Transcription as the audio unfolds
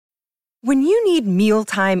When you need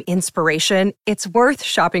mealtime inspiration, it's worth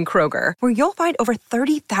shopping Kroger, where you'll find over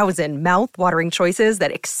 30,000 mouth-watering choices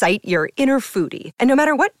that excite your inner foodie. And no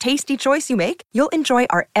matter what tasty choice you make, you'll enjoy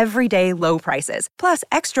our everyday low prices, plus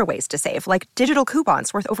extra ways to save, like digital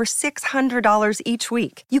coupons worth over $600 each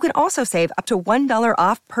week. You can also save up to $1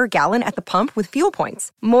 off per gallon at the pump with fuel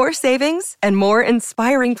points. More savings and more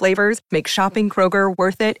inspiring flavors make shopping Kroger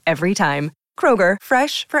worth it every time. Kroger,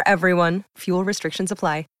 fresh for everyone. Fuel restrictions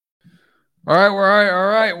apply. All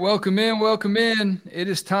right. Welcome in. It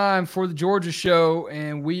is time for the Georgia Show,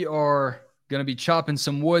 and we are going to be chopping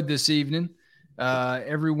some wood this evening.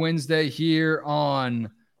 Every Wednesday here on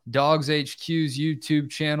Dogs HQ's YouTube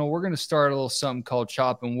channel. We're going to start a little something called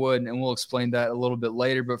Chopping Wood, and we'll explain that a little bit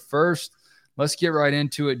later. But first, let's get right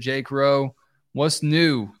into it. Jake Rowe, what's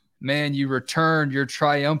new? Man, you returned your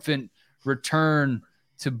triumphant return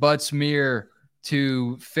to Butts-Mehre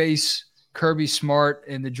to face Kirby Smart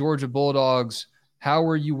and the Georgia Bulldogs. How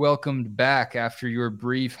were you welcomed back after your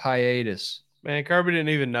brief hiatus? Man, Kirby didn't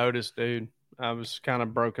even notice, dude. I was kind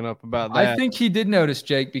of broken up about that. I think he did notice,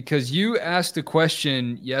 Jake, because you asked a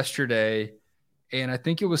question yesterday, and I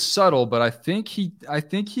think it was subtle, but I think he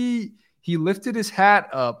lifted his hat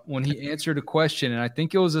up when he answered a question, and I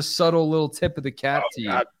think it was a subtle little tip of the cap to you.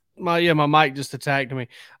 God. My mic just attacked me.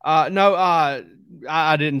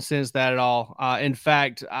 I didn't sense that at all. In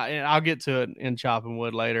fact, I'll get to it in Chopping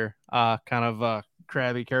Wood later.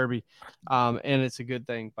 Crabby Kirby, and it's a good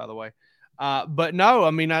thing, by the way. But no,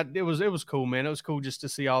 I mean, it was cool, man. It was cool just to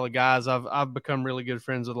see all the guys. I've become really good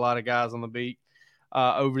friends with a lot of guys on the beat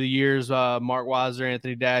over the years. Mark Weiser,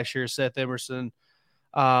 Anthony Dasher, Seth Emerson.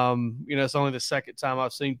 It's only the second time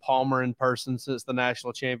I've seen Palmer in person since the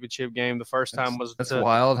national championship game. The first time was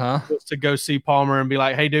wild, huh? Was to go see Palmer and be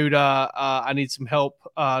like, "Hey, dude, I need some help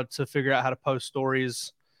to figure out how to post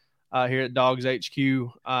stories here at Dogs HQ."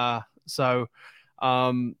 It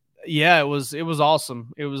was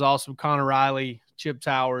awesome. It was awesome. Connor Riley, Chip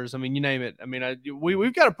Towers. I mean, you name it. I mean,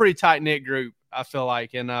 we've got a pretty tight knit group, I feel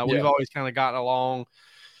like, and we've always kind of gotten along.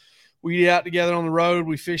 We get out together on the road.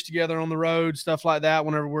 We fish together on the road, stuff like that.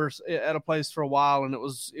 Whenever we're at a place for a while, and it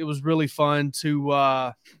was really fun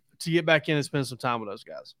to get back in and spend some time with those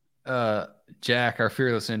guys. Jack, our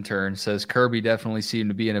fearless intern, says Kirby definitely seemed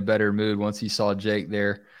to be in a better mood once he saw Jake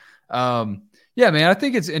there. Man, I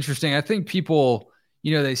think it's interesting. I think people,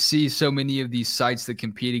 they see so many of these sites that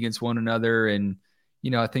compete against one another, and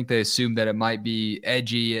I think they assume that it might be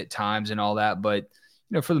edgy at times and all that. But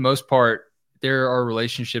for the most part, there are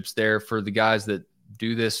relationships there for the guys that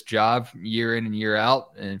do this job year in and year out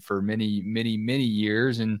and for many, many, many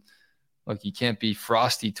years. And look, you can't be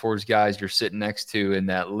frosty towards guys you're sitting next to in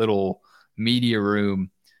that little media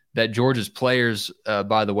room that Georgia's players,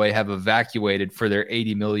 by the way, have evacuated for their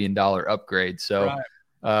 $80 million upgrade. So,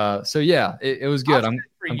 right. It was good.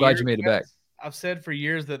 I'm glad you made it back. I've said for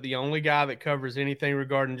years that the only guy that covers anything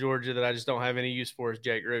regarding Georgia that I just don't have any use for is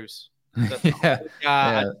Jake Roos. That's the only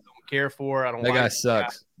guy I don't care for. I don't. That guy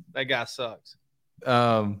sucks. That guy sucks.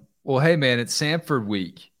 Well, hey man, it's Samford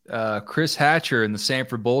week. Chris Hatcher and the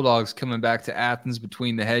Samford Bulldogs coming back to Athens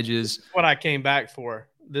between the hedges. That's what I came back for.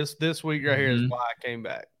 This week right here is why I came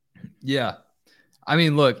back. Yeah. I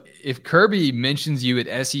mean, look, if Kirby mentions you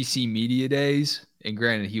at SEC Media Days, and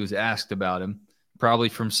granted he was asked about him, probably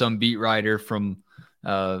from some beat writer from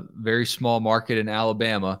a very small market in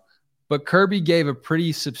Alabama, but Kirby gave a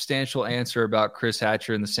pretty substantial answer about Chris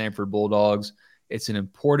Hatcher and the Samford Bulldogs. It's an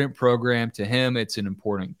important program to him. It's an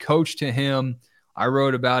important coach to him. I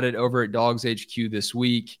wrote about it over at Dogs HQ this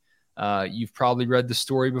week. You've probably read the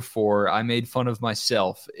story before. I made fun of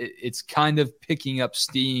myself. It's kind of picking up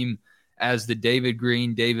steam as the David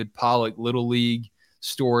Green, David Pollock Little League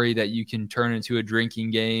story that you can turn into a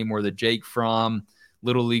drinking game, or the Jake Fromm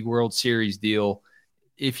Little League World Series deal.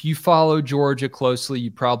 If you follow Georgia closely,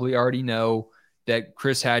 you probably already know that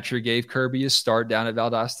Chris Hatcher gave Kirby a start down at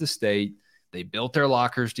Valdosta State. They built their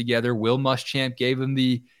lockers together. Will Muschamp gave him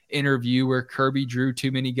the interview where Kirby drew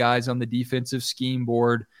too many guys on the defensive scheme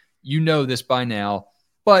board. You know this by now,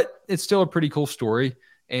 but it's still a pretty cool story.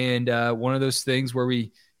 And one of those things where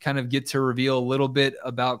we kind of get to reveal a little bit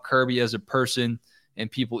about Kirby as a person,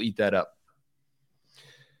 and people eat that up.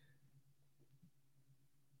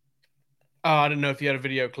 Oh, I didn't know if you had a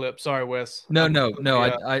video clip. Sorry, Wes. No,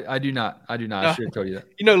 I do not. I should have told you that.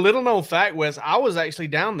 Little known fact, Wes, I was actually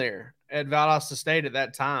down there at Valdosta State at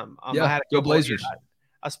that time. I had go Blazers.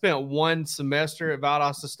 I spent one semester at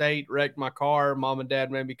Valdosta State, wrecked my car. Mom and Dad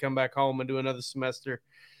made me come back home and do another semester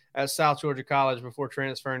at South Georgia College before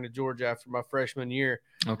transferring to Georgia after my freshman year.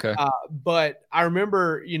 Okay. But I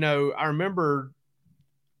remember,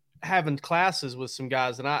 having classes with some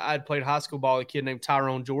guys, and I'd played high school ball with a kid named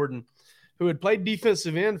Tyrone Jordan, who had played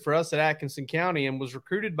defensive end for us at Atkinson County and was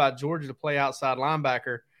recruited by Georgia to play outside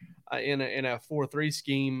linebacker in a 4-3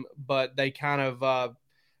 scheme, but they kind of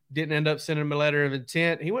didn't end up sending him a letter of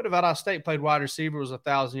intent. He went to Valdosta State, played wide receiver, was a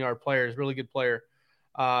 1,000-yard player. He's a really good player,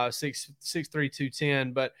 6'3",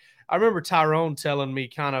 210. But I remember Tyrone telling me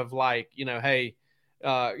kind of like, hey,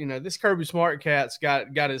 this Kirby Smart cat's got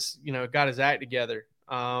his act together.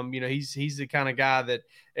 He's the kind of guy that,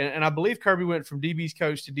 and I believe Kirby went from DB's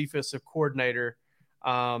coach to defensive coordinator.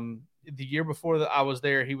 The year before I was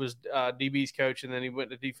there, he was DB's coach, and then he went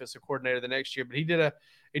to defensive coordinator the next year. But he did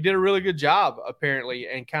a really good job apparently,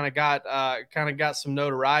 and kind of got some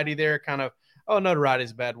notoriety there. Notoriety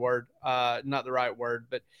is a bad word, not the right word,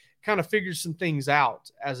 but kind of figured some things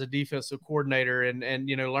out as a defensive coordinator, and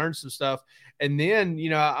learned some stuff. And then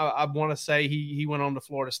I want to say he went on to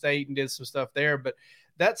Florida State and did some stuff there. But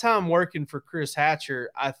that time working for Chris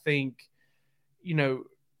Hatcher, I think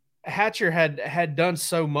Hatcher had done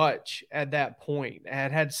so much at that point,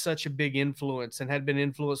 had such a big influence, and had been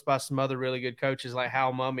influenced by some other really good coaches like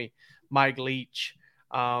Hal Mumme, Mike Leach.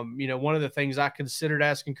 One of the things I considered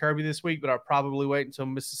asking Kirby this week, but I'll probably wait until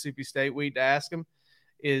Mississippi State week to ask him,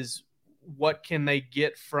 is what can they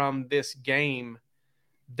get from this game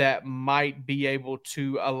that might be able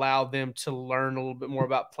to allow them to learn a little bit more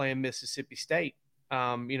about playing Mississippi State,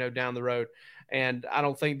 down the road. And I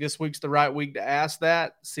don't think this week's the right week to ask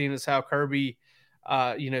that, seeing as how Kirby,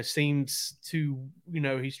 seems to,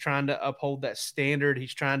 he's trying to uphold that standard.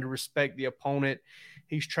 He's trying to respect the opponent.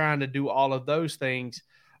 He's trying to do all of those things.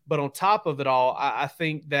 But on top of it all, I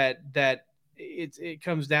think that it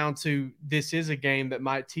comes down to, this is a game that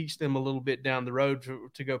might teach them a little bit down the road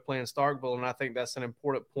to go play in Starkville. And I think that's an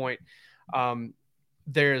important point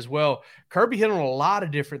there as well. Kirby hit on a lot of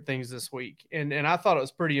different things this week. And I thought it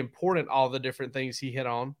was pretty important, all the different things he hit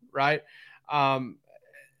on, right? The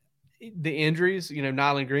injuries,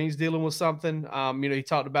 Nyland Green's dealing with something. He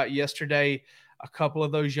talked about yesterday, a couple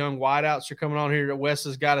of those young wideouts are coming on here. Wes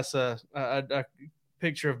has got us a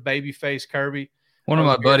picture of babyface Kirby. One of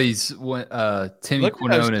my buddies, Timmy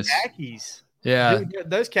Quinones. Khakis. Yeah. Dude,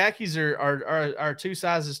 those khakis are 2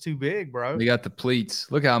 sizes too big, bro. They got the pleats.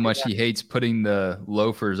 Look how much he hates putting the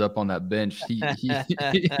loafers up on that bench.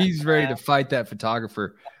 He's ready to fight that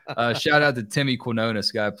photographer. Shout out to Timmy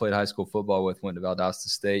Quinones, guy I played high school football with, went to Valdosta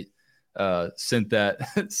State. Sent that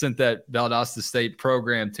Valdosta State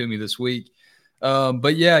program to me this week.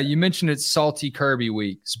 But yeah, you mentioned it's Salty Kirby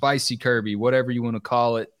week, Spicy Kirby, whatever you want to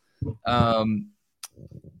call it.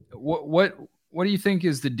 What do you think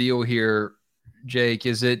is the deal here, Jake?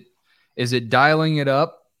 Is it dialing it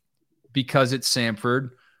up because it's Samford,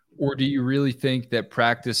 or do you really think that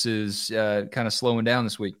practice is kind of slowing down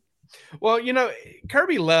this week? Well,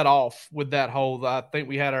 Kirby led off with that whole, I think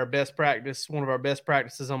we had our best practice, one of our best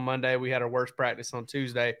practices on Monday. We had our worst practice on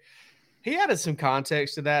Tuesday. He added some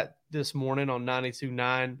context to that this morning on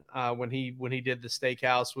 92.9 when he did the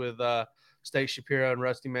steakhouse with Steak Shapiro and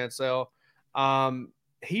Rusty Mansell.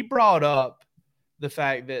 He brought up the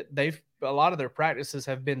fact that a lot of their practices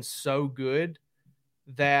have been so good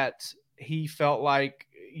that he felt like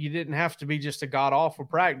you didn't have to be just a god-awful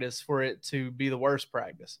practice for it to be the worst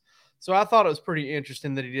practice. So I thought it was pretty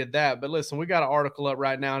interesting that he did that. But listen, we got an article up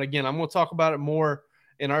right now. And again, I'm going to talk about it more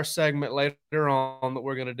in our segment later on that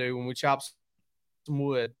we're going to do when we chop some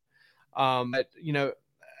wood. But,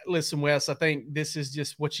 listen, Wes, I think this is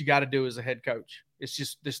just what you got to do as a head coach. It's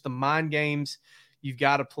just the mind games you've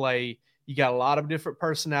got to play. You got a lot of different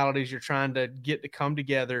personalities you're trying to get to come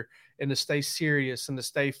together and to stay serious and to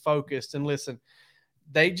stay focused. And listen,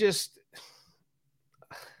 they just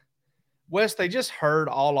heard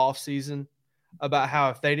all off season about how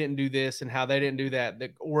if they didn't do this and how they didn't do that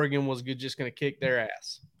Oregon was just going to kick their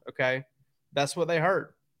ass. Okay. That's what they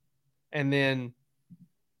heard. And then,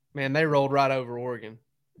 man, they rolled right over Oregon.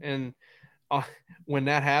 And when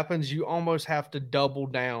that happens, you almost have to double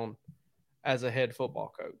down as a head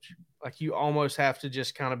football coach. Like, you almost have to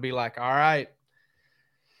just kind of be like, all right,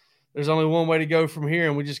 there's only one way to go from here,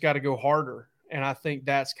 and we just got to go harder. And I think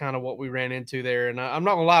that's kind of what we ran into there. And I'm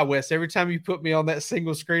not going to lie, Wes, every time you put me on that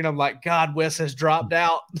single screen, I'm like, God, Wes has dropped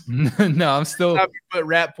out. No, I'm still – you put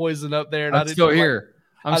rat poison up there. And I'm still here.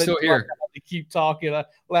 I'm still here. To keep talking. I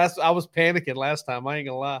was panicking last time. I ain't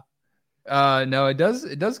going to lie. No, it does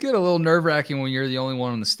get a little nerve-wracking when you're the only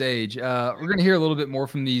one on the stage. We're going to hear a little bit more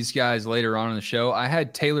from these guys later on in the show. I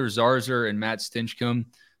had Taylor Zarzer and Matt Stinchcomb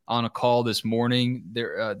on a call this morning.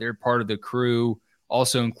 They're part of the crew,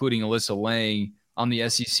 also including Alyssa Lang on the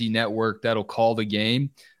SEC network that'll call the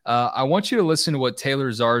game. I want you to listen to what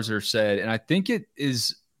Taylor Zarzer said, and I think it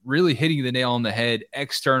is really hitting the nail on the head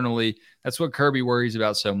externally. That's what Kirby worries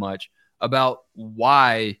about so much, about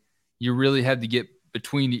why you really had to get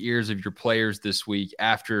between the ears of your players this week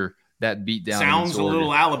after that beatdown. Sounds a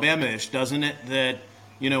little Alabama-ish, doesn't it? That,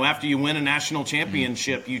 after you win a national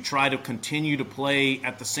championship, you try to continue to play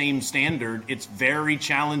at the same standard. It's very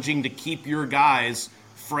challenging to keep your guys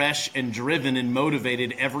fresh and driven and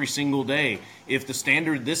motivated every single day. If the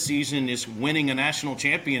standard this season is winning a national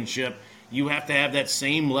championship, you have to have that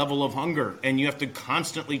same level of hunger, and you have to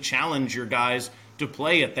constantly challenge your guys to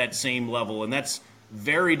play at that same level, and that's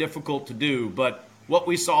very difficult to do. But what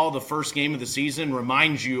we saw the first game of the season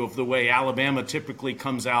reminds you of the way Alabama typically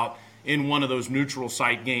comes out in one of those neutral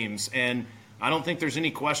site games. And I don't think there's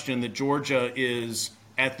any question that Georgia is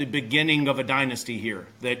at the beginning of a dynasty here,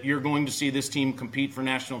 that you're going to see this team compete for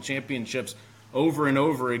national championships over and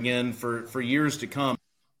over again for years to come.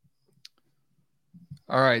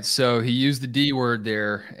 All right, so he used the D word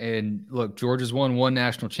there. And look, Georgia's won one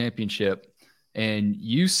national championship. And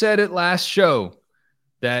you said it last show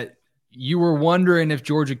that you were wondering if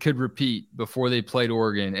Georgia could repeat before they played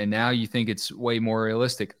Oregon, and now you think it's way more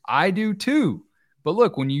realistic. I do too. But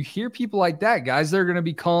look, when you hear people like that, guys that are going to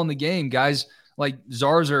be calling the game, guys like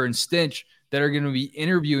Zarzer and Stinch that are going to be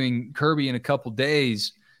interviewing Kirby in a couple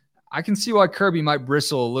days, I can see why Kirby might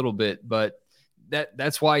bristle a little bit, but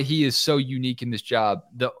that's why he is so unique in this job.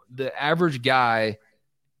 The average guy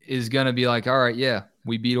is going to be like, all right, yeah,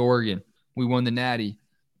 we beat Oregon. We won the Natty.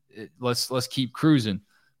 Let's keep cruising.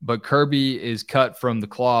 But Kirby is cut from the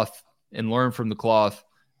cloth and learned from the cloth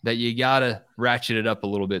that you got to ratchet it up a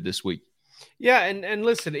little bit this week. Yeah, and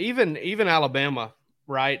listen, even Alabama,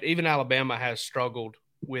 right? Even Alabama has struggled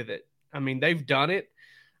with it. I mean, they've done it.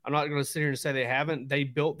 I'm not going to sit here and say they haven't. They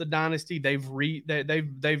built the dynasty.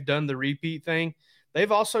 They've done the repeat thing.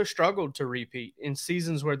 They've also struggled to repeat in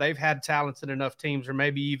seasons where they've had talented enough teams, or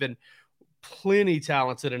maybe even plenty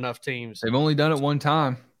talented enough teams. They've only done it one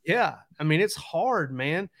time. Yeah. I mean, it's hard,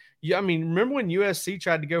 man. Yeah. I mean, remember when USC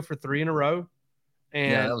tried to go for 3 in a row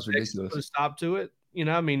and that was ridiculous. Put a stop to it?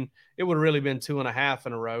 I mean, it would have really been 2.5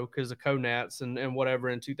 in a row because of Conats and whatever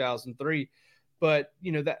in 2003. But,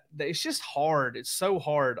 that it's just hard. It's so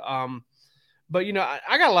hard. But,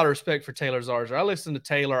 I got a lot of respect for Taylor Zarzer. I listen to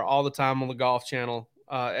Taylor all the time on the Golf Channel,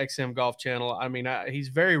 XM Golf Channel. I mean, he's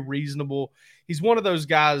very reasonable. He's one of those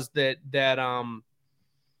guys that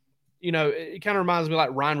it kind of reminds me like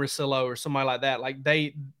Ryan Russillo or somebody like that. Like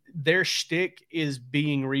their shtick is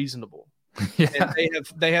being reasonable. Yeah. And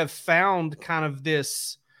they have found kind of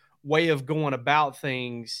this way of going about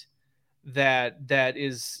things that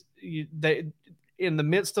is they in the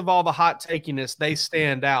midst of all the hot takiness, they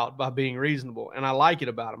stand out by being reasonable. And I like it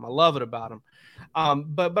about them. I love it about them.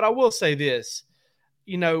 But I will say this,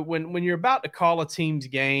 when you're about to call a team's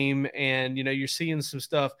game and, you're seeing some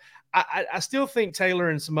stuff, I still think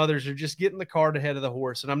Taylor and some others are just getting the cart ahead of the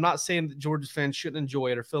horse. And I'm not saying that Georgia fans shouldn't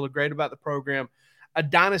enjoy it or feel great about the program. A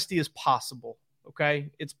dynasty is possible.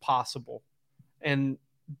 Okay. It's possible. And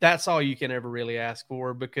that's all you can ever really ask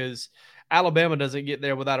for, because Alabama doesn't get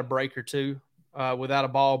there without a break or two, without a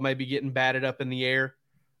ball maybe getting batted up in the air,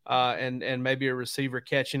 and maybe a receiver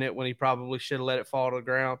catching it when he probably should have let it fall to the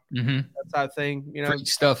ground. Mm-hmm. That type of thing, Freak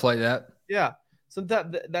stuff like that. Yeah. So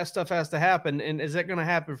that stuff has to happen. And is that going to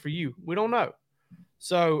happen for you? We don't know.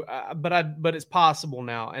 So, but it's possible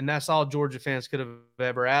now. And that's all Georgia fans could have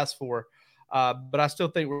ever asked for. But I still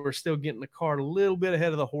think we're still getting the cart a little bit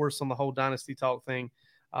ahead of the horse on the whole dynasty talk thing.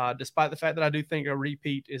 Despite the fact that I do think a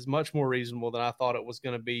repeat is much more reasonable than I thought it was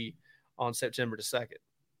going to be on September 2nd.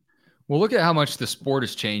 Well, look at how much the sport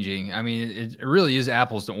is changing. I mean, it really is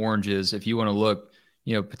apples to oranges. If you want to look,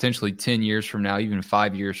 potentially 10 years from now, even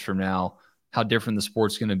 5 years from now, how different the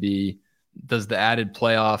sport's going to be. Does the added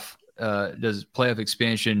playoff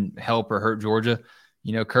expansion help or hurt Georgia?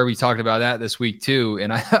 Kirby talked about that this week too.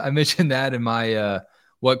 And I mentioned that in my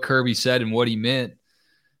what Kirby said and what he meant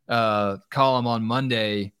column on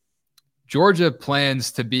Monday. Georgia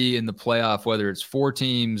plans to be in the playoff, whether it's 4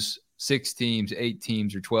 teams, 6 teams, 8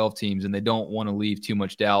 teams, or 12 teams, and they don't want to leave too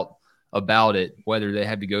much doubt about it, whether they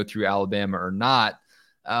have to go through Alabama or not.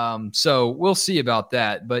 So we'll see about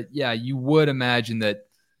that. But yeah, you would imagine that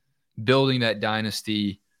building that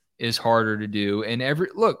dynasty is harder to do. And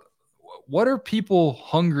look, what are people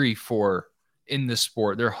hungry for in this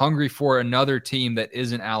sport? They're hungry for another team that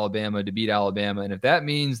isn't Alabama to beat Alabama. And if that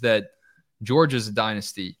means that Georgia's a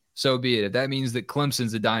dynasty, so be it. If that means that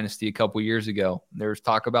Clemson's a dynasty a couple years ago, there's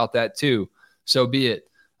talk about that too. So be it.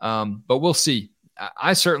 But we'll see.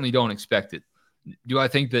 I certainly don't expect it. Do I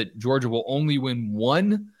think that Georgia will only win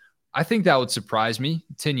 1? I think that would surprise me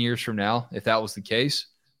 10 years from now if that was the case.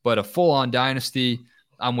 But a full-on dynasty,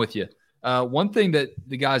 I'm with you. One thing that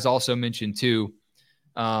the guys also mentioned too,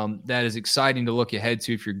 that is exciting to look ahead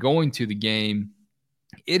to if you're going to the game.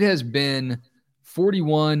 It has been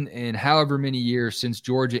 41 and however many years since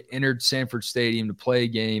Georgia entered Samford Stadium to play a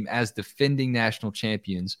game as defending national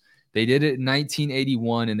champions. They did it in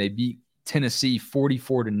 1981, and they beat Tennessee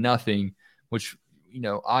 44-0, which,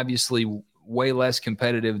 obviously way less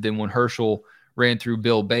competitive than when Herschel ran through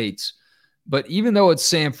Bill Bates. But even though it's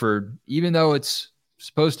Samford, even though it's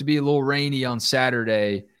supposed to be a little rainy on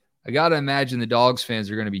Saturday, I got to imagine the Dogs fans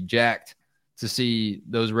are going to be jacked to see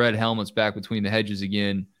those red helmets back between the hedges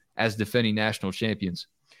again as defending national champions.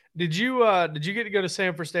 Did you get to go to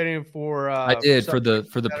Samford Stadium for? I did for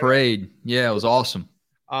the parade. Yeah, it was awesome.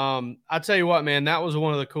 I tell you what, man, that was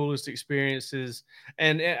one of the coolest experiences.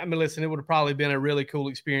 And I mean, listen, it would have probably been a really cool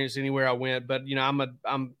experience anywhere I went. But I'm a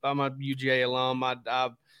UGA alum.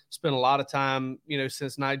 I've spent a lot of time,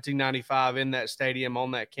 since 1995 in that stadium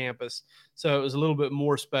on that campus. So it was a little bit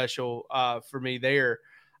more special for me there.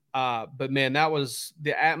 But man, that was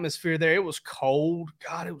the atmosphere there. It was cold.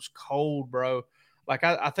 God, it was cold, bro. Like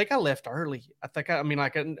I think I left early.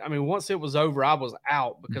 Once it was over, I was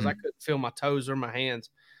out because I couldn't feel my toes or my hands.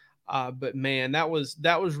 But man, that was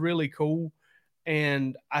really cool.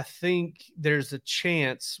 And I think there's a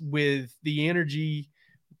chance with the energy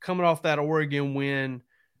coming off that Oregon win.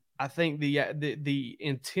 I think the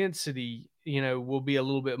intensity, will be a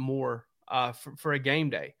little bit more for a game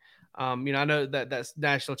day. I know that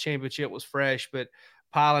national championship was fresh, but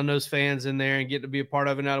piling those fans in there and getting to be a part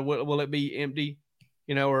of it. Now, will it be empty?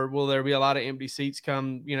 Or will there be a lot of empty seats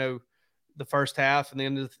come, the first half and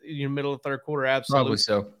then the middle of the third quarter? Absolutely. Probably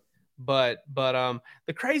so. But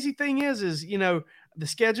the crazy thing is, the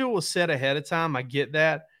schedule was set ahead of time. I get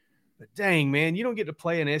that. But dang, man, you don't get to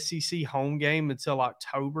play an SEC home game until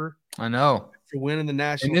October. I know. For winning the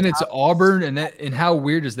national. And then it's Auburn, and how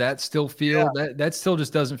weird does that still feel? Yeah. That still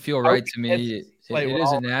just doesn't feel right to me. It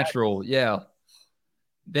isn't natural. Yeah.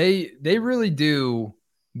 They really do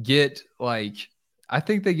get, I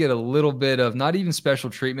think they get a little bit of not even special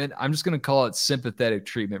treatment. I'm just going to call it sympathetic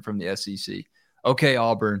treatment from the SEC. Okay,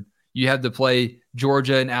 Auburn, you have to play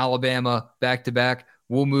Georgia and Alabama back to back.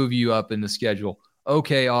 We'll move you up in the schedule.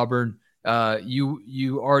 Okay, Auburn,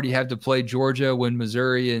 you already have to play Georgia when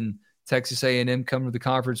Missouri and Texas A&M come to the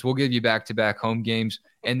conference. We'll give you back-to-back home games,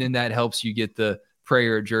 and then that helps you get the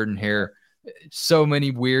prayer at Jordan-Hare. So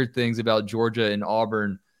many weird things about Georgia and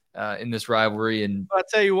Auburn in this rivalry. And I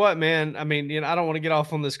tell you what, man, I don't want to get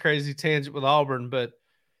off on this crazy tangent with Auburn, but it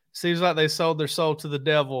seems like they sold their soul to the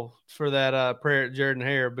devil for that prayer at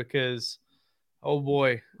Jordan-Hare because, oh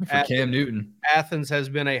boy, Cam Newton. Athens has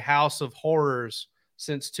been a house of horrors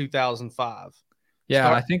since 2005.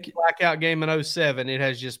 Yeah, I think blackout game in 2007, it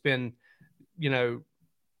has just been,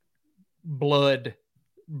 blood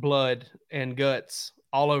and guts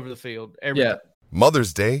all over the field. Yeah.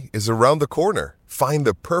 Mother's Day is around the corner. Find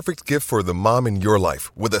the perfect gift for the mom in your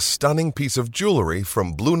life with a stunning piece of jewelry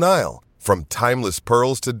from Blue Nile. From timeless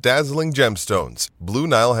pearls to dazzling gemstones, Blue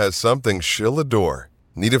Nile has something she'll adore.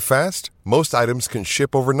 Need it fast? Most items can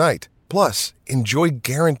ship overnight. Plus, enjoy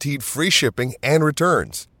guaranteed free shipping and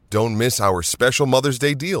returns. Don't miss our special Mother's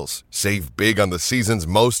Day deals. Save big on the season's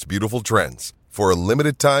most beautiful trends. For a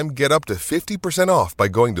limited time, get up to 50% off by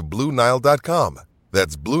going to BlueNile.com.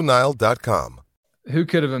 That's BlueNile.com. Who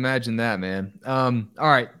could have imagined that, man? All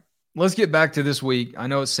right, let's get back to this week. I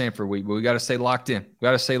know it's Samford week, but we got to stay locked in.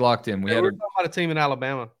 We're talking about a team in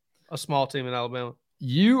Alabama, a small team in Alabama.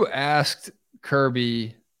 You asked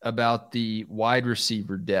Kirby about the wide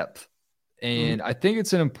receiver depth, and I think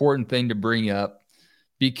it's an important thing to bring up.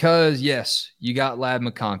 Because, yes, you got Lad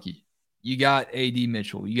McConkey, you got A.D.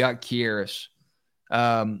 Mitchell, you got Kieris.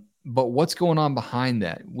 But what's going on behind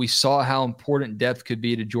that? We saw how important depth could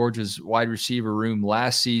be to Georgia's wide receiver room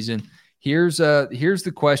last season. Here's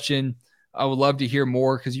the question. I would love to hear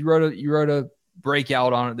more because you wrote a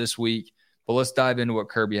breakout on it this week. But let's dive into what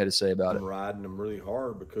Kirby had to say about it. I'm riding them really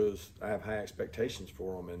hard because I have high expectations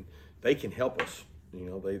for them, and they can help us.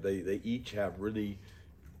 They each have really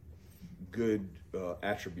good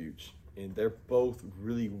attributes, and they're both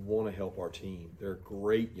really want to help our team. They're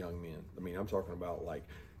great young men. I'm talking about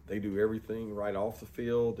they do everything right off the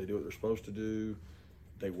field. They do what they're supposed to do.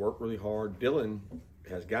 They work really hard. Dylan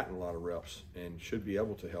has gotten a lot of reps and should be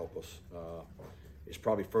able to help us. It's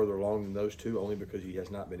probably further along than those two only because he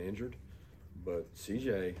has not been injured. But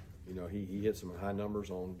CJ, he hit some high numbers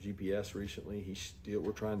on GPS recently.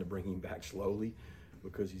 We're trying to bring him back slowly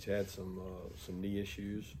because he's had some knee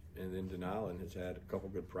issues, and then Denilin has had a couple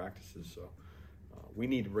good practices. So we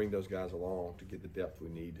need to bring those guys along to get the depth we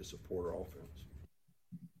need to support our offense.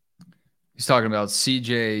 He's talking about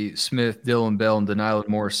CJ Smith, Dylan Bell, and Denila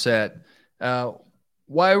Morissette.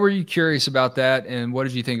 Why were you curious about that, and what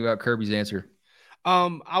did you think about Kirby's answer?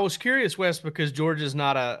 I was curious, Wes, because Georgia's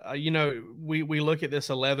not we look at this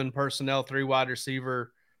 11 personnel, 3 wide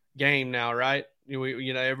receiver game now, right?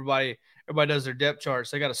 Everybody does their depth charts.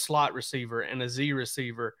 They got a slot receiver and a Z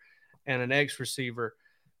receiver and an X receiver.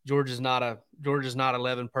 Georgia's not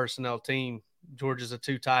 11 personnel team. Georgia's a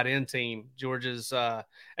 2 tight end team. Georgia's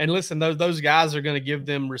and listen, those guys are going to give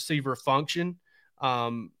them receiver function.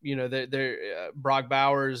 They're Brock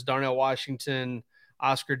Bowers, Darnell Washington,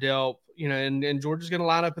 Oscar Delp, and Georgia's going to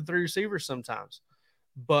line up at 3 receivers sometimes.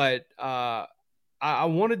 But I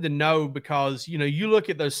wanted to know because, you look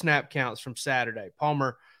at those snap counts from Saturday.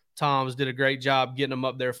 Palmer Toms did a great job getting them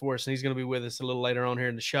up there for us, and he's going to be with us a little later on here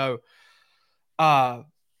in the show.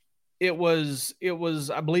 It was,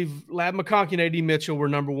 I believe, Lab McConkey and A.D. Mitchell were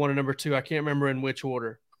number 1 and number 2. I can't remember in which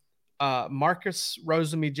order. Marcus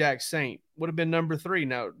Rosemy-Jack-Saint would have been number 3.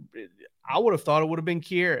 Now, I would have thought it would have been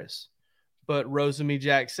Kieras, but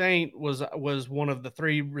Rosemy-Jack-Saint was one of the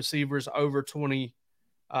 3 receivers over 20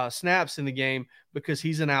 snaps in the game because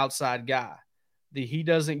he's an outside guy. He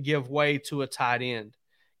doesn't give way to a tight end.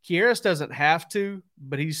 Kieras doesn't have to,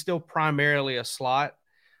 but he's still primarily a slot.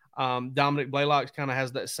 Dominic Blaylock kind of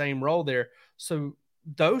has that same role there. So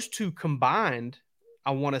those 2 combined,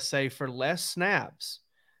 I want to say, for less snaps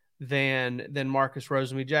than Marcus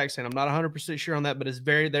Rosemy-Jackson. I'm not 100% sure on that, but it's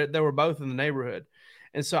they were both in the neighborhood.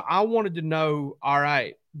 And so I wanted to know, all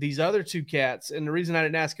right, these other 2 cats, and the reason I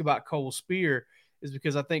didn't ask about Cole Spear is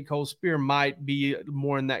because I think Cole Spear might be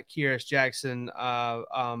more in that Kieras Jackson,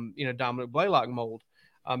 Dominic Blaylock mold.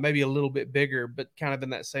 Maybe a little bit bigger, but kind of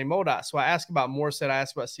in that same mold. So I asked about Morissette, I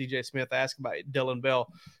asked about CJ Smith, I asked about Dylan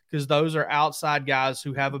Bell, because those are outside guys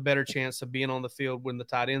who have a better chance of being on the field when the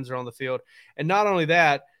tight ends are on the field. And not only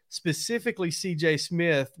that, specifically CJ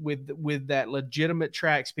Smith with that legitimate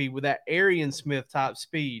track speed, with that Arian Smith type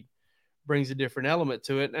speed, brings a different element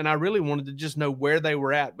to it. And I really wanted to just know where they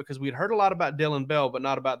were at, because we'd heard a lot about Dylan Bell, but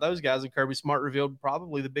not about those guys. And Kirby Smart revealed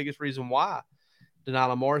probably the biggest reason why.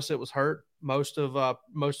 Denila Morissette was hurt most of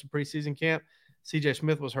preseason camp. CJ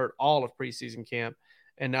Smith was hurt all of preseason camp,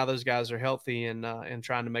 and now those guys are healthy and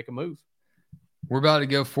trying to make a move. We're about to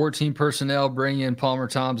go 14 personnel, bring in Palmer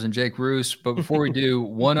Toms and Jake Roos. But before we do,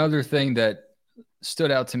 one other thing that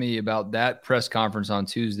stood out to me about that press conference on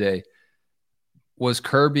Tuesday was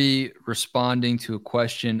Kirby responding to a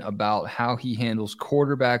question about how he handles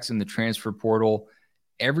quarterbacks in the transfer portal.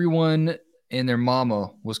 Everyone and their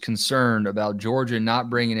mama was concerned about Georgia not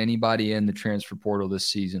bringing anybody in the transfer portal this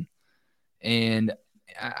season. And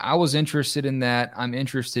I was interested in that. I'm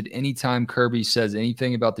interested anytime Kirby says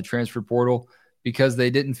anything about the transfer portal because they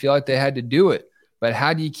didn't feel like they had to do it. But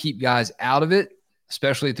how do you keep guys out of it,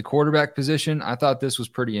 especially at the quarterback position? I thought this was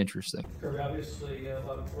pretty interesting. Kirby, obviously, a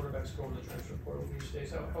lot of quarterbacks go in the transfer portal these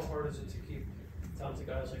days. How hard is it to keep talented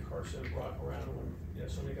guys like Carson and Brock around when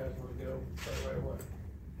so many guys want to go right away?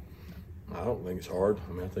 I don't think it's hard.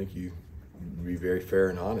 I mean, I think you be very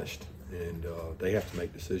fair and honest, and they have to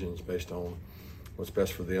make decisions based on what's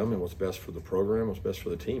best for them and what's best for the program, what's best for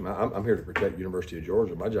the team. I'm here to protect University of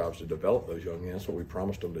Georgia. My job is to develop those young men. That's what we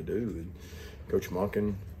promised them to do. And Coach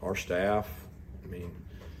Monken, our staff, I mean,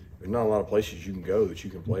 there's not a lot of places you can go that you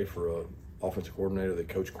can play for a offensive coordinator that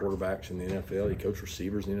coach quarterbacks in the NFL. He coach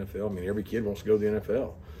receivers in the NFL. I mean, every kid wants to go to the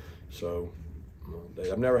NFL. So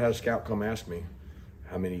I've never had a scout come ask me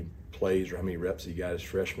how many plays or how many reps he got as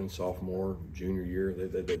freshman, sophomore, junior year.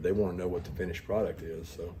 They want to know what the finished product is.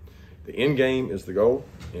 So the end game is the goal,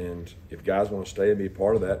 and if guys want to stay and be a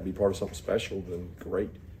part of that and be part of something special, then great.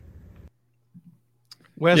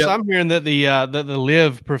 Wes, yep. I'm hearing that the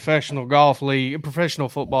LIV professional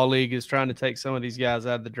football league is trying to take some of these guys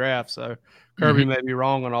out of the draft. So Kirby may be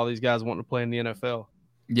wrong on all these guys wanting to play in the NFL.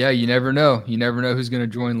 Yeah, you never know. You never know who's going to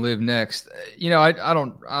join LIV next. I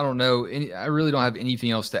don't know. I really don't have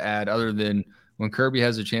anything else to add other than when Kirby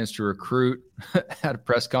has a chance to recruit at a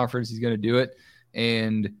press conference, he's going to do it.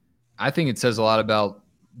 And I think it says a lot about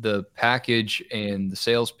the package and the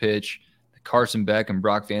sales pitch that Carson Beck and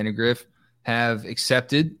Brock Vandegrift have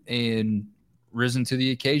accepted and risen to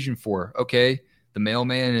the occasion for. Okay, the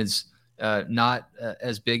mailman is not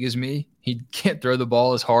as big as me. He can't throw the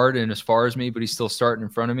ball as hard and as far as me, but he's still starting in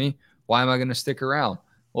front of me. Why am I going to stick around?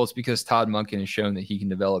 Well, it's because Todd Monken has shown that he can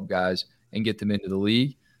develop guys and get them into the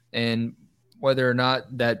league. And whether or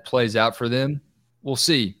not that plays out for them, we'll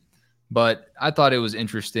see. But I thought it was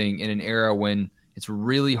interesting in an era when it's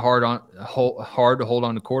really hard to hold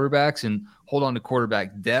on to quarterbacks and hold on to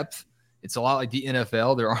quarterback depth. It's a lot like the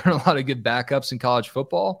NFL. There aren't a lot of good backups in college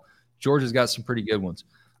football. Georgia's got some pretty good ones.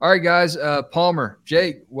 All right, guys. Palmer,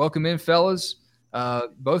 Jake, welcome in, fellas.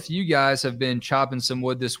 Both of you guys have been chopping some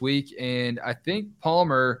wood this week, and I think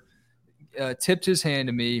Palmer tipped his hand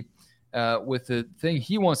to me with the thing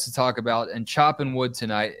he wants to talk about and chopping wood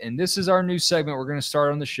tonight. And this is our new segment we're going to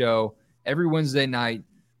start on the show every Wednesday night.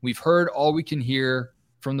 We've heard all we can hear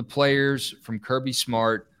from the players, from Kirby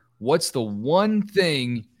Smart. What's the one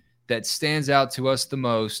thing that stands out to us the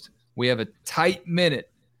most? We have a tight minute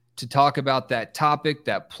to talk about that topic,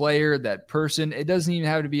 that player, that person. It doesn't even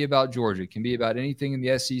have to be about Georgia. It can be about anything in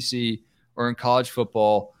the SEC or in college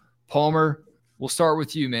football. Palmer, we'll start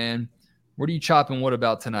with you, man. What are you chopping wood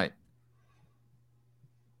about tonight?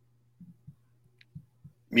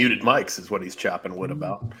 Muted mics is what he's chopping wood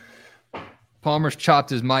about. Palmer's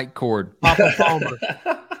chopped his mic cord. Papa Palmer.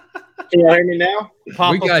 Can you hear me now?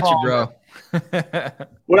 We got Palmer. you, bro.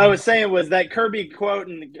 What I was saying was that Kirby quote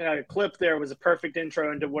and clip there was a perfect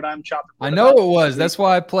intro into what I'm chopping wood I know about. it was. That's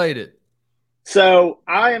why I played it. So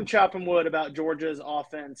I am chopping wood about Georgia's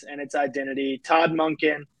offense and its identity. Todd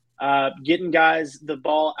Monken getting guys the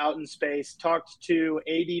ball out in space. Talked to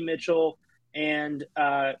A.D. Mitchell and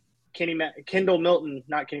Kendall Milton,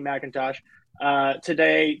 not Kenny McIntosh,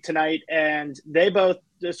 tonight, and they both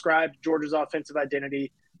described Georgia's offensive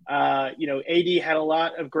identity. AD had a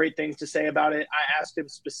lot of great things to say about it. I asked him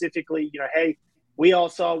specifically, hey, we all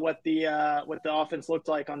saw what the offense looked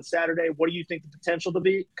like on Saturday. What do you think the potential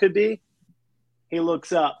could be? He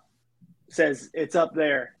looks up, says it's up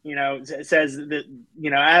there. Says that.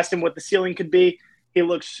 I asked him what the ceiling could be. He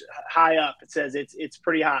looks high up. It says it's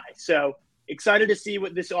pretty high. So excited to see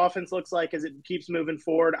what this offense looks like as it keeps moving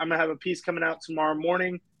forward. I'm gonna have a piece coming out tomorrow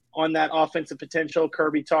morning on that offensive potential.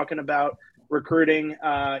 Kirby talking about recruiting,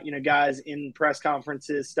 guys in press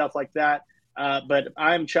conferences, stuff like that. But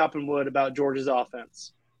I'm chopping wood about Georgia's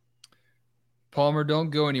offense. Palmer, don't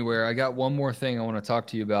go anywhere. I got one more thing I want to talk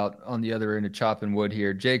to you about on the other end of chopping wood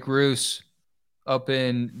here. Jake Roos up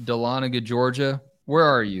in Dahlonega, Georgia. Where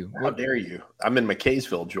are you? How dare you? I'm in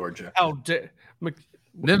McKaysville, Georgia.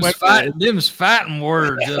 Them's fighting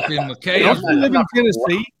words up in Don't McKay. you live in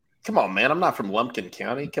Tennessee? Come on, man. I'm not from Lumpkin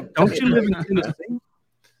County. Don't you live in Tennessee?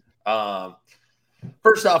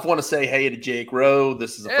 First off, I want to say hey to Jake Rowe.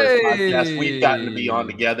 This is the first podcast we've gotten to be on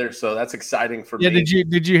together, so that's exciting for me. Yeah,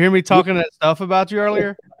 did you hear me talking that stuff about you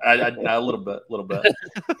earlier? A little bit.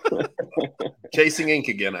 Chasing ink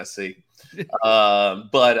again, I see.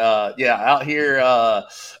 Out here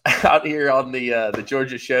on the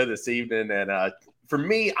Georgia show this evening, and for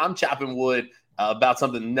me, I'm chopping wood about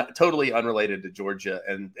something totally unrelated to Georgia,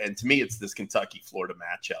 and to me, it's this Kentucky-Florida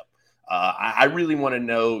matchup. I really want to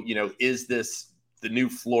know, is this the new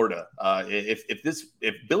Florida?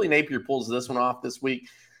 If Billy Napier pulls this one off this week,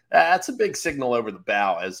 that's a big signal over the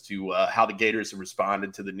bow as to how the Gators have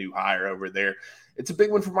responded to the new hire over there. It's a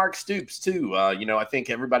big one for Mark Stoops too. I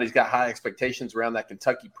think everybody's got high expectations around that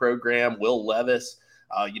Kentucky program. Will Levis,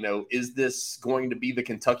 is this going to be the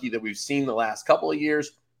Kentucky that we've seen the last couple of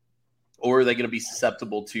years? Or are they going to be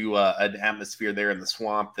susceptible to an atmosphere there in the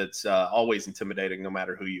swamp that's always intimidating no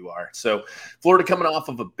matter who you are? So Florida coming off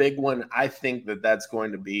of a big one. I think that's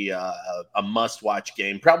going to be a must-watch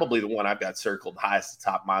game, probably the one I've got circled highest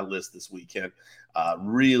atop my list this weekend.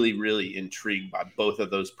 Really, really intrigued by both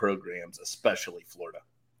of those programs, especially Florida.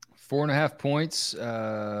 4.5 points.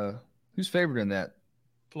 Who's favored in that?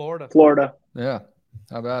 Florida. Yeah.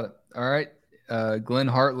 How about it? All right. Glenn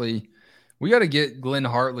Hartley. We got to get Glenn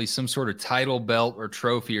Hartley some sort of title belt or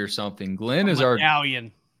trophy or something. Glenn is our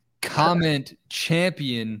comment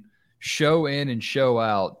champion, show in and show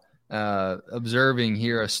out. Observing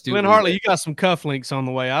here astutely. Glenn Hartley, you got some cufflinks on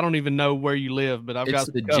the way. I don't even know where you live, but I've got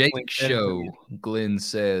some the Jake cufflinks show, Glenn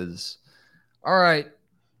says. All right,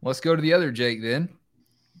 let's go to the other Jake then.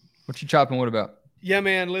 What you chopping wood about? Yeah,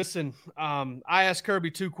 man, listen, I asked Kirby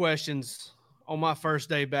 2 questions on my first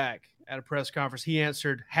day back at a press conference. He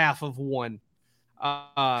answered half of one.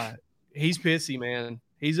 He's pissy, man.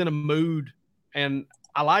 He's in a mood, and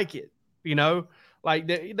I like it. Like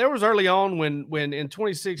there was early on when in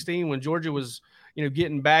 2016 when Georgia was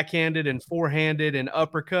getting backhanded and forehanded and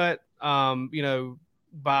uppercut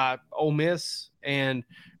by Ole Miss and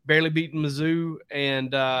barely beating Mizzou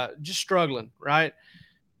and just struggling, right?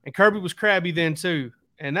 And Kirby was crabby then too,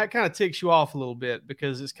 and that kind of ticks you off a little bit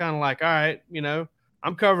because it's kind of like, all right,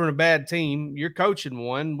 I'm covering a bad team. You're coaching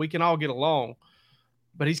one. We can all get along.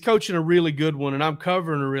 But he's coaching a really good one, and I'm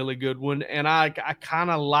covering a really good one. And I kind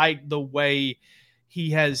of like the way he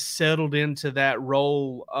has settled into that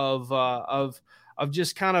role of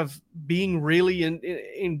just kind of being really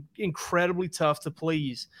incredibly tough to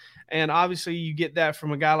please. And obviously you get that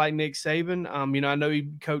from a guy like Nick Saban. I know he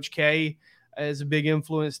Coach K is a big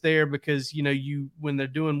influence there because, when they're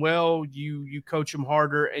doing well, you coach them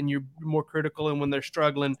harder and you're more critical. And when they're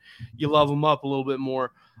struggling, you love them up a little bit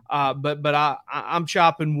more. But I'm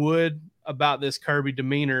chopping wood about this Kirby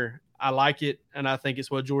demeanor. I like it, and I think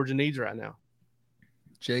it's what Georgia needs right now.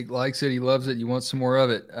 Jake likes it. He loves it. You want some more of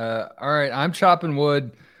it. All right, I'm chopping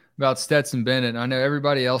wood about Stetson Bennett. I know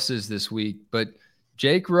everybody else is this week, but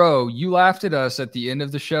Jake Rowe, you laughed at us at the end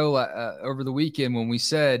of the show over the weekend when we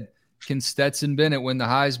said, can Stetson Bennett win the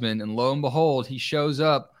Heisman? And lo and behold, he shows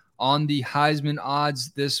up on the Heisman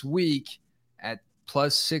odds this week at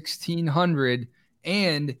plus 1,600,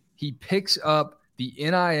 and he picks up the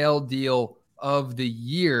NIL deal of the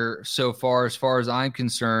year so far, as far as I'm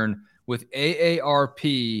concerned, with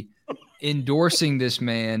AARP endorsing this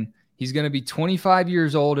man. He's going to be 25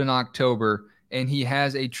 years old in October, and he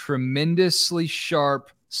has a tremendously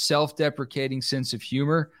sharp, self-deprecating sense of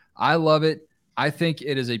humor. I love it. I think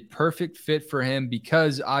it is a perfect fit for him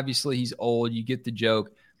because obviously he's old. You get the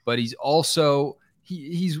joke, but he's also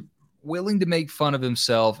he's willing to make fun of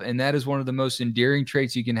himself, and that is one of the most endearing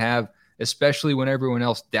traits you can have, especially when everyone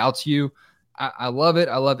else doubts you. I love it.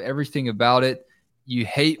 I love everything about it. You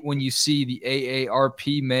hate when you see the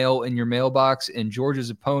AARP mail in your mailbox, and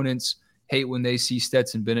Georgia's opponents hate when they see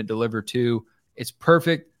Stetson Bennett deliver too. It's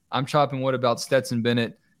perfect. I'm chopping wood about Stetson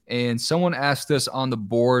Bennett. And someone asked us on the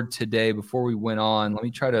board today before we went on, let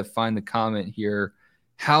me try to find the comment here.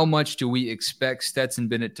 How much do we expect Stetson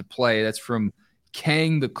Bennett to play? That's from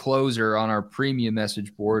Kang the Closer on our premium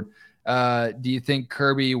message board. Do you think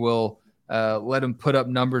Kirby will let him put up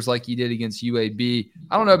numbers like he did against UAB?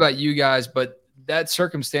 I don't know about you guys, but that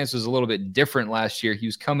circumstance was a little bit different last year. He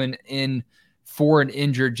was coming in for an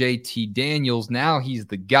injured JT Daniels. Now he's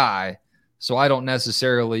the guy. So I don't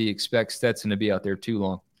necessarily expect Stetson to be out there too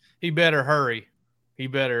long. He better hurry. He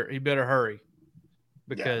better hurry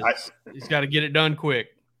because he's got to get it done quick.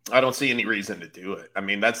 I don't see any reason to do it. I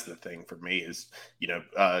mean, that's the thing for me is, you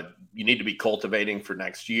need to be cultivating for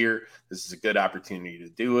next year. This is a good opportunity to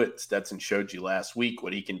do it. Stetson showed you last week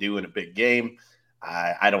what he can do in a big game.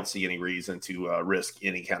 I don't see any reason to risk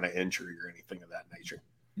any kind of injury or anything of that nature.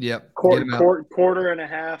 Yep. Quarter and a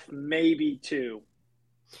half, maybe two.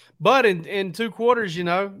 But in 2 quarters,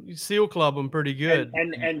 you seal club them pretty good.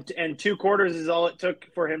 And 2 quarters is all it took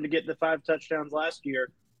for him to get the 5 touchdowns last year.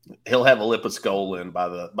 He'll have a lip of skull in by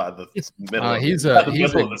the middle. He's of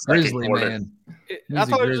a grizzly man. I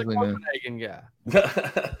thought he was a Copenhagen guy.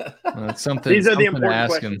 That's something. These are the important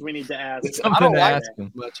questions we need to ask. I don't like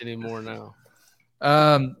him much anymore now.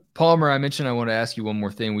 Palmer, I mentioned I want to ask you one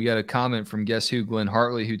more thing. We got a comment from Guess Who, Glenn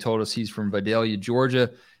Hartley, who told us he's from Vidalia,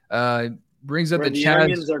 Georgia. Brings up where that the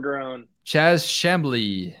onions are grown. Chaz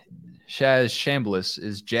Chambliss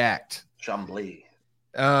is jacked. Chambly.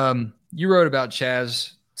 You wrote about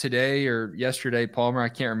Chaz today or yesterday, Palmer. I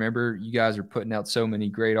can't remember. You guys are putting out so many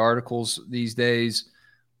great articles these days.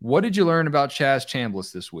 What did you learn about Chaz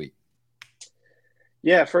Chambliss this week?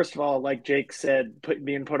 Yeah, first of all, like Jake said,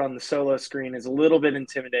 being put on the solo screen is a little bit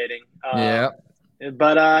intimidating. Yeah.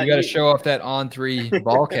 But you got to show off that on-3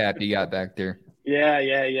 ball cap you got back there.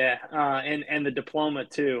 Yeah. And the diploma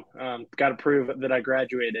too. Got to prove that I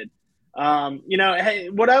graduated. Hey,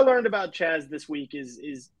 what I learned about Chaz this week is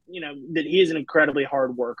that he is an incredibly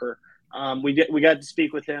hard worker. We got to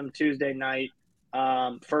speak with him Tuesday night.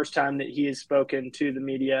 First time that he has spoken to the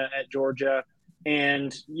media at Georgia.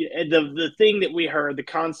 And the thing that we heard, the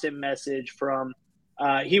constant message from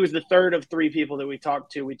he was the third of 3 people that we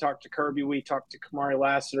talked to. We talked to Kirby, we talked to Kamari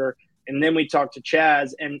Lassiter, and then we talked to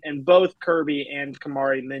Chaz. And both Kirby and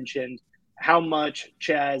Kamari mentioned how much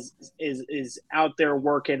Chaz is out there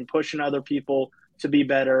working, pushing other people to be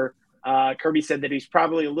better. Kirby said that he's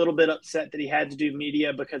probably a little bit upset that he had to do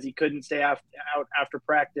media because he couldn't stay out after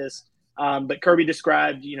practice. But Kirby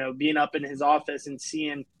described, being up in his office and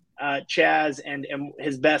seeing Chaz and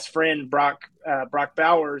his best friend Brock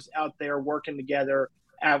Bowers out there working together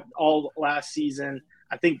all last season.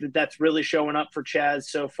 I think that's really showing up for Chaz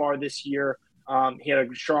so far this year. He had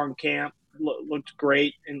a strong camp, looked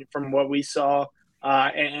great from what we saw.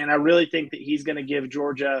 And I really think that he's going to give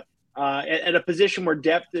Georgia at a position where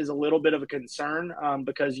depth is a little bit of a concern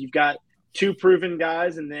because you've got 2 proven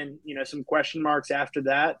guys and then, some question marks after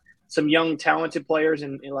that. Some young talented players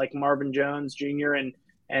in like Marvin Jones Jr.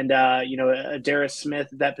 and Darius Smith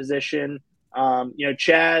at that position.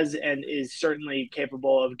 Chaz is certainly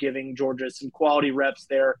capable of giving Georgia some quality reps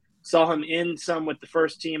there. Saw him in some with the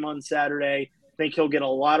first team on Saturday. Think he'll get a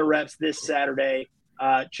lot of reps this Saturday.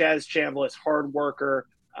 Chaz Chambliss, hard worker,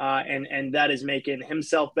 and that is making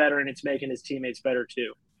himself better, and it's making his teammates better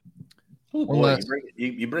too. Oh One boy, last-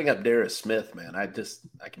 you bring up Darius Smith, man. I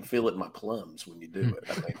can feel it in my plums when you do it.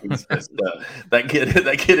 I mean, he's just that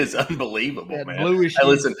kid is unbelievable, That man. bluish Hey,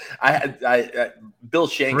 listen, I Bill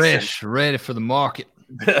Shanks Fresh, ready for the market.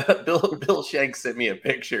 Bill Shanks sent me a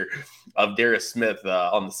picture of Darius Smith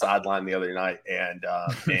on the sideline the other night, and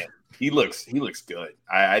man, he looks good.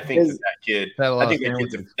 I think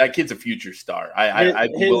that kid's a future star.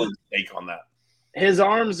 I'd be willing to take on that. His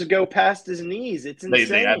arms go past his knees. It's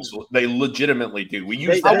insane. They legitimately do. We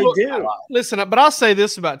They use that. do. Listen, but I'll say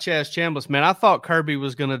this about Chaz Chambliss, man. I thought Kirby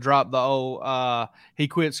was going to drop the old he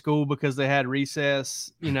quit school because they had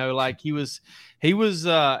recess. You know, like he was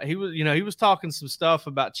talking some stuff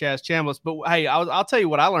about Chaz Chambliss. But hey, I'll tell you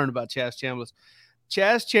what I learned about Chaz Chambliss.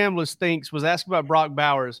 Chaz Chambliss was asked about Brock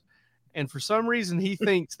Bowers, and for some reason he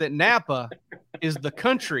thinks that Napa is the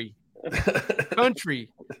country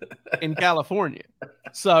in California.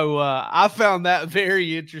 So I found that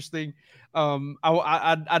very interesting.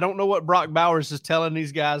 I don't know what Brock Bowers is telling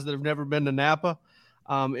these guys that have never been to Napa.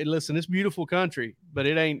 Listen, it's beautiful country, but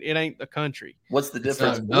it ain't the country. What's the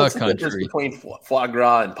difference? What's the difference between foie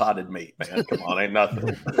gras and potted meat, man? Come on, ain't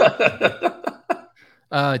nothing.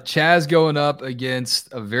 Chaz going up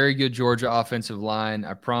against a very good Georgia offensive line.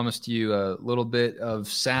 I promised you a little bit of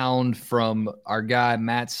sound from our guy,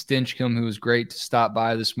 Matt Stinchcomb, who was great to stop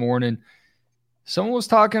by this morning. Someone was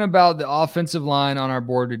talking about the offensive line on our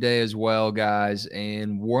board today as well, guys,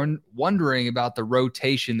 and wondering about the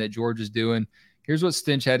rotation that Georgia's doing. Here's what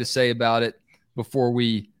Stinch had to say about it before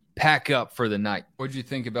we pack up for the night. What did you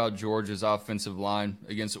think about Georgia's offensive line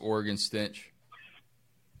against Oregon, Stinch?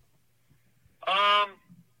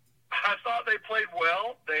 I thought they played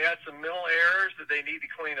well. They had some mental errors that they need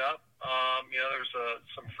to clean up. There's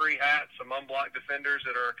some free hats, some unblocked defenders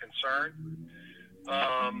that are a concern.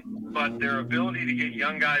 But their ability to get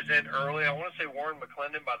young guys in early, I want to say Warren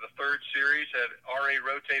McClendon by the third series had already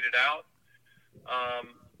rotated out.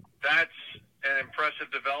 That's an impressive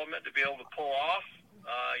development to be able to pull off.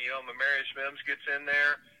 Mamarius Mims gets in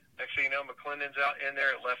there. Next thing you know, McClendon's out in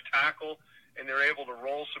there at left tackle, and they're able to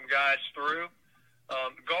roll some guys through.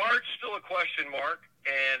 Guard's still a question mark,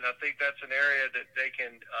 and I think that's an area that they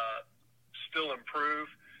can still improve.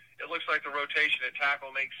 It looks like the rotation at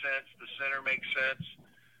tackle makes sense. The center makes sense.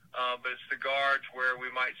 But it's the guards where we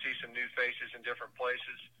might see some new faces in different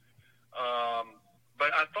places.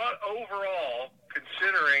 But I thought overall,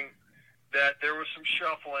 considering that there was some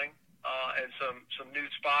shuffling and some new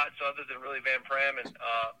spots other than really Van Pram and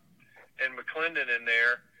McClendon in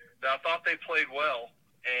there, that I thought they played well.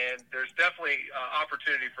 And there's definitely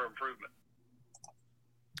opportunity for improvement.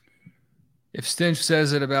 If Stinch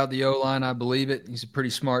says it about the O-line, I believe it. He's a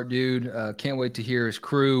pretty smart dude. Can't wait to hear his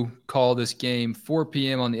crew call this game 4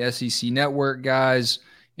 p.m. on the SEC Network, guys.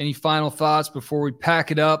 Any final thoughts before we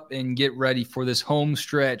pack it up and get ready for this home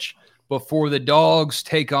stretch before the Dogs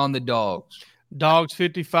take on the Dogs? Dogs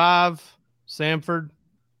 55, Samford,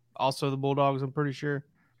 also the Bulldogs, I'm pretty sure,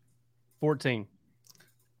 14.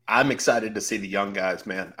 I'm excited to see the young guys,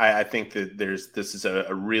 man. I think that this is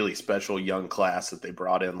a really special young class that they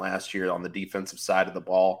brought in last year on the defensive side of the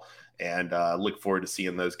ball, and look forward to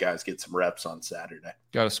seeing those guys get some reps on Saturday.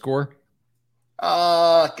 Got a score?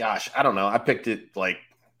 Gosh, I don't know. I picked it like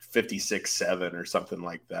 56-7 or something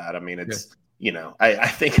like that. I mean, it's I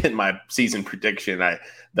think in my season prediction, I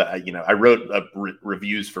wrote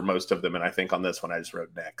reviews for most of them, and I think on this one I just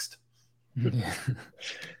wrote next.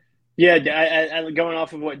 Yeah, I going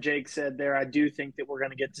off of what Jake said there, I do think that we're going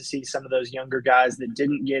to get to see some of those younger guys that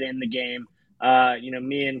didn't get in the game.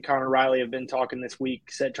 Me and Connor Riley have been talking this week,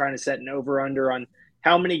 trying to set an over-under on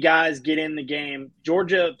how many guys get in the game.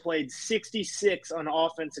 Georgia played 66 on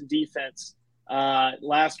offense and defense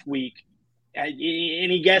last week.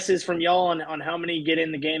 Any guesses from y'all on how many get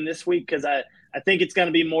in the game this week? Because I think it's going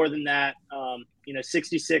to be more than that.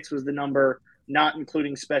 66 was the number, not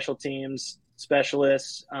including special teams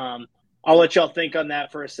specialists. I'll let y'all think on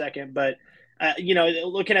that for a second, but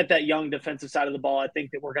looking at that young defensive side of the ball, I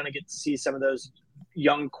think that we're going to get to see some of those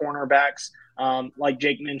young cornerbacks. Like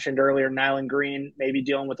Jake mentioned earlier, Nyland Green maybe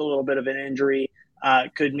dealing with a little bit of an injury,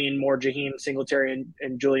 could mean more Jaheim Singletary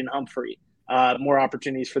and Julian Humphrey, more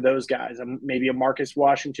opportunities for those guys. Maybe a Marcus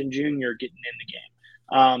Washington Jr. getting in the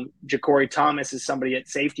game. Ja'Cory Thomas is somebody at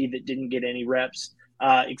safety that didn't get any reps.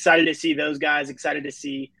 Excited to see those guys, excited to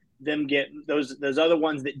see them get those other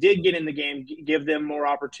ones that did get in the game, give them more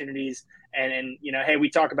opportunities. And hey, we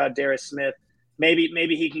talk about Darius Smith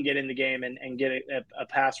maybe he can get in the game and get a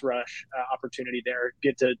pass rush opportunity there,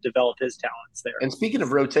 get to develop his talents there. And speaking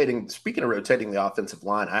of rotating the offensive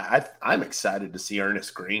line, I'm excited to see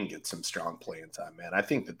Ernest Green get some strong playing time, man. I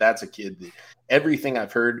think that's a kid that everything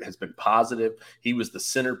I've heard has been positive. He was the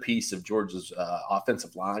centerpiece of Georgia's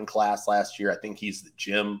offensive line class last year. I think he's the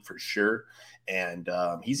gem for sure. And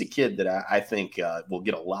he's a kid that I think will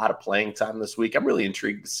get a lot of playing time this week. I'm really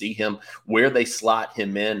intrigued to see him, where they slot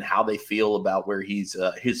him in, how they feel about where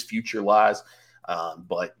his future lies.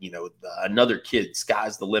 But, another kid,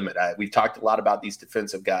 sky's the limit. We've talked a lot about these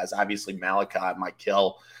defensive guys, obviously Malachi,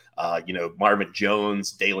 Mikel, Marvin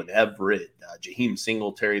Jones, Dalen Everett, Jaheim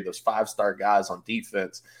Singletary, those 5-star guys on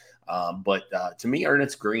defense. But to me,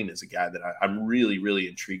 Ernest Green is a guy that I'm really, really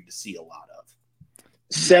intrigued to see a lot of.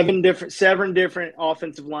 Seven different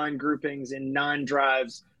offensive line groupings in 9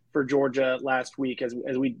 drives for Georgia last week as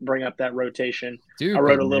we bring up that rotation. Dude, I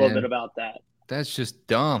wrote a little bit about that. That's just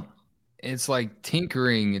dumb. It's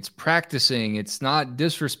tinkering. It's practicing. It's not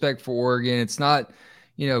disrespect for Oregon. It's not,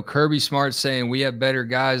 Kirby Smart saying we have better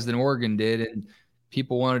guys than Oregon did and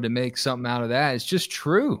people wanted to make something out of that. It's just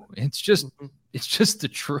true. It's just the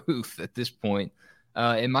truth at this point.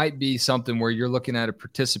 It might be something where you're looking at a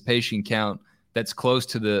participation count that's close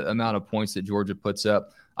to the amount of points that Georgia puts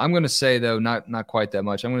up. I'm going to say, though, not quite that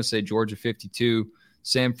much. I'm going to say Georgia 52,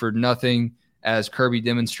 Samford nothing. As Kirby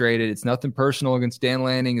demonstrated, it's nothing personal against Dan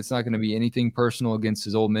Lanning. It's not going to be anything personal against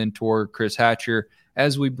his old mentor, Chris Hatcher.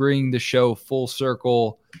 As we bring the show full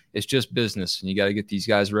circle, it's just business, and you got to get these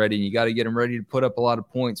guys ready, and you got to get them ready to put up a lot of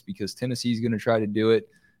points because Tennessee's going to try to do it.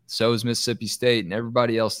 So is Mississippi State and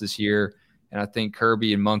everybody else this year. And I think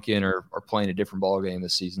Kirby and Monken are playing a different ball game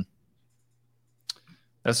this season.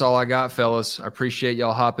 That's all I got, fellas. I appreciate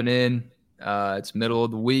y'all hopping in. It's middle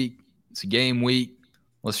of the week. It's a game week.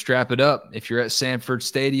 Let's strap it up. If you're at Samford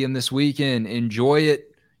Stadium this weekend, enjoy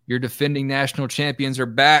it. Your defending national champions are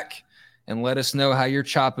back. And let us know how you're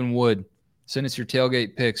chopping wood. Send us your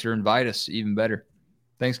tailgate pics or invite us, even better.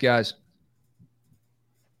 Thanks, guys.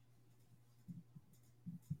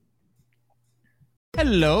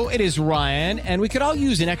 Hello, it is Ryan, and we could all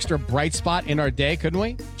use an extra bright spot in our day, couldn't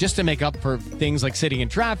we? Just to make up for things like sitting in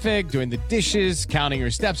traffic, doing the dishes, counting your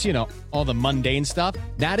steps, all the mundane stuff.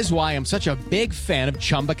 That is why I'm such a big fan of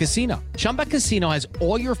Chumba Casino. Chumba Casino has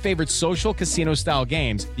all your favorite social casino-style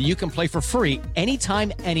games that you can play for free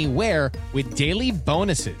anytime, anywhere with daily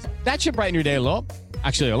bonuses. That should brighten your day a little.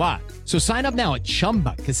 Actually, a lot. So sign up now at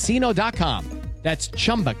ChumbaCasino.com. That's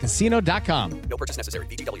ChumbaCasino.com. No purchase necessary.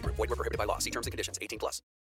 VGW Group. Void where prohibited by law. See terms and conditions. 18+.